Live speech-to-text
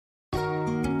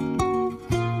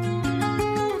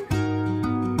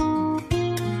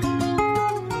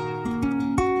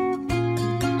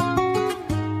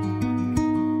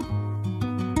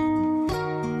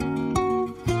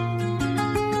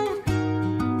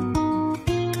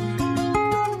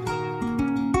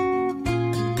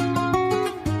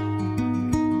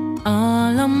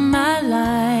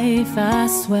life, I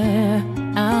swear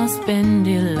I'll spend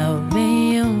it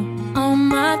loving you. All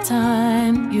my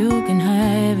time, you can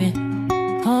have it.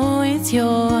 Oh, it's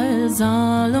yours,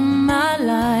 all of my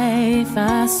life,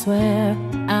 I swear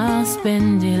I'll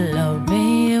spend it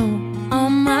loving you. All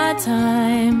my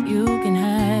time, you can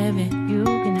have it, you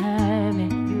can have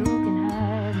it, you can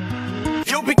have it.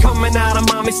 You'll be coming out of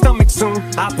mommy's stomach soon.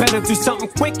 I better do something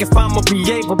quick if I'ma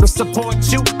be able to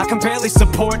support you. I can barely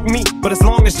support me, but as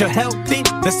long as you're healthy,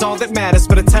 that's all that matters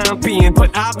for the time being.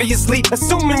 But obviously,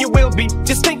 assuming you will be,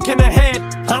 just thinking ahead,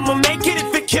 I'ma make it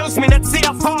if it kills me. Let's see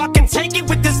how far I can take it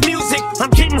with this music. I'm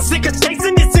getting sick of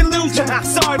chasing this illusion. I'm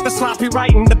sorry for sloppy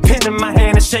writing, the pen in my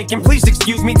hand is shaking. Please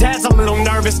excuse me, Dad's a little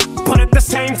nervous, but at the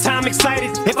same time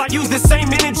excited. If I use the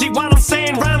same energy while I'm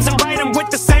saying rhymes and write them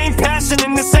with the same passion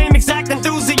and the same exact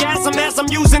enthusiasm as I'm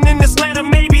using in this letter,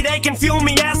 maybe they can fuel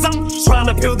me as I'm trying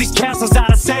to build these castles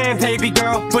out of sand, baby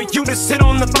girl. But you to sit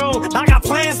on the throne, I got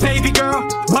plans, baby girl.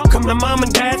 Welcome to Mom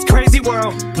and Dad's crazy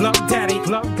world. Love daddy,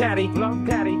 love daddy, love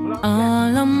daddy, love daddy.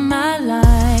 All of my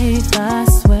life, I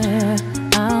swear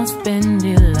I'll spend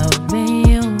it loving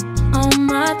you. All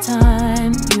my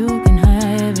time, you can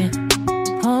have it.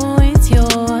 Oh, it's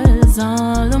yours,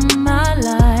 all of my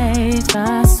life,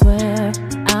 I swear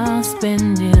I'll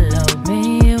spend it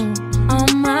loving you. All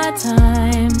my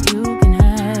time, you can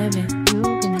have it, you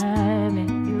can have it,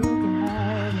 you can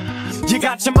have it. You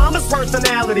got your mama's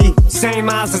personality, same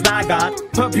eyes as I got,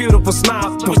 her beautiful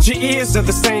smile, but your ears are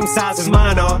the same size as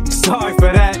mine are. Sorry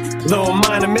for that, little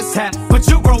minor mishap, but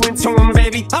you grow into them,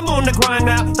 baby. I'm on the grind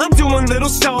now, I'm doing little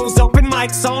shows, open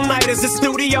mics all night as the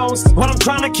studios. While I'm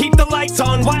trying to keep the lights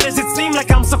on, why does it seem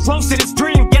like I'm so close to this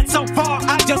dream? Yet so far,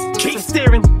 I just keep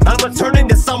staring. I'ma turn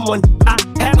into someone I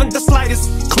haven't the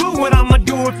slightest clue what I'ma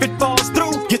do if it falls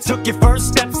through. You took your first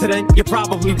steps today, you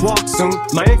probably walk soon.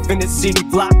 My infinite CD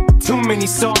block, too many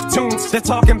soft tunes. They're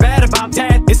talking bad about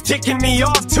Dad, it's kicking me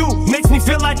off too. Makes me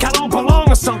feel like I don't belong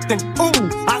or something.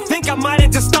 Ooh, I think I might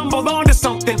have just stumbled onto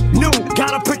something new.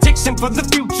 Got a prediction for the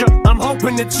future, I'm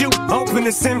hoping that you open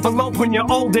this envelope when you're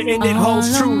older and it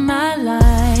holds true. All of my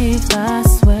life, I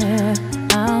swear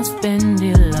I'll spend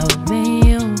it loving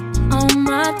you. All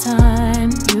my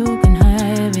time, you can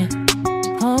have it.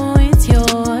 Oh, it's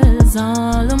yours,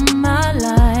 all of my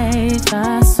life,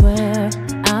 I swear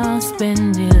I'll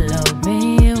spend it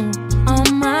loving you. All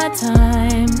my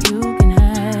time, you can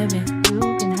have it, you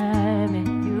can have it,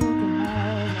 you can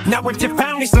have it. Now if you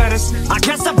found these letters, I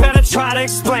guess I better try to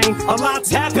explain. A lot's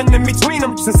happened in between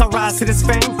them since I rise to this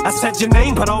fame. I said your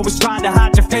name but always tried to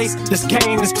hide your face. This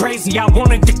game is crazy, I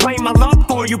wanted to claim my love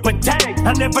for you, but dang,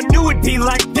 I never knew it'd be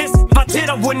like this. If I did,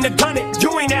 I wouldn't have done it.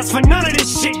 You ain't asked for none of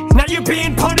this shit. Now you're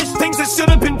being punished, things that should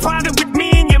have been private with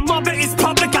me and your mother is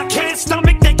public. I can't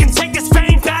stomach, they can take this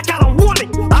fame back, I don't want it.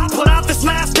 I put out this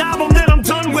last album, then I'm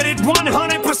done with it.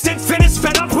 100% finished,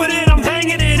 fed up with it, I'm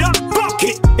hanging it up, fuck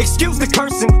it. Excuse the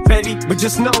cursing, baby, but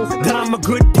just know that I'm a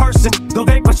good person. Though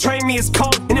they portray me as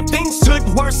cold, and if things should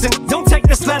worsen, don't take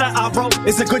this letter I wrote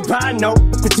as a goodbye note.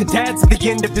 But your dad's at the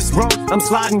end of this road, I'm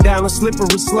sliding down a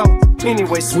slippery slope.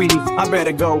 Anyway, sweetie, I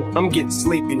better go, I'm getting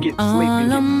sleepy,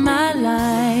 All of my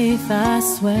life, I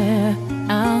swear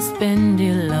I'll spend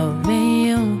it loving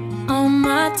you. All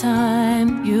my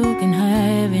time, you can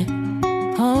have it.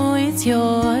 Oh, it's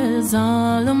yours,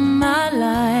 all of my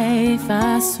life,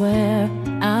 I swear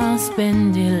I'll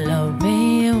spend it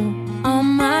loving you. All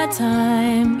my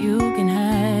time.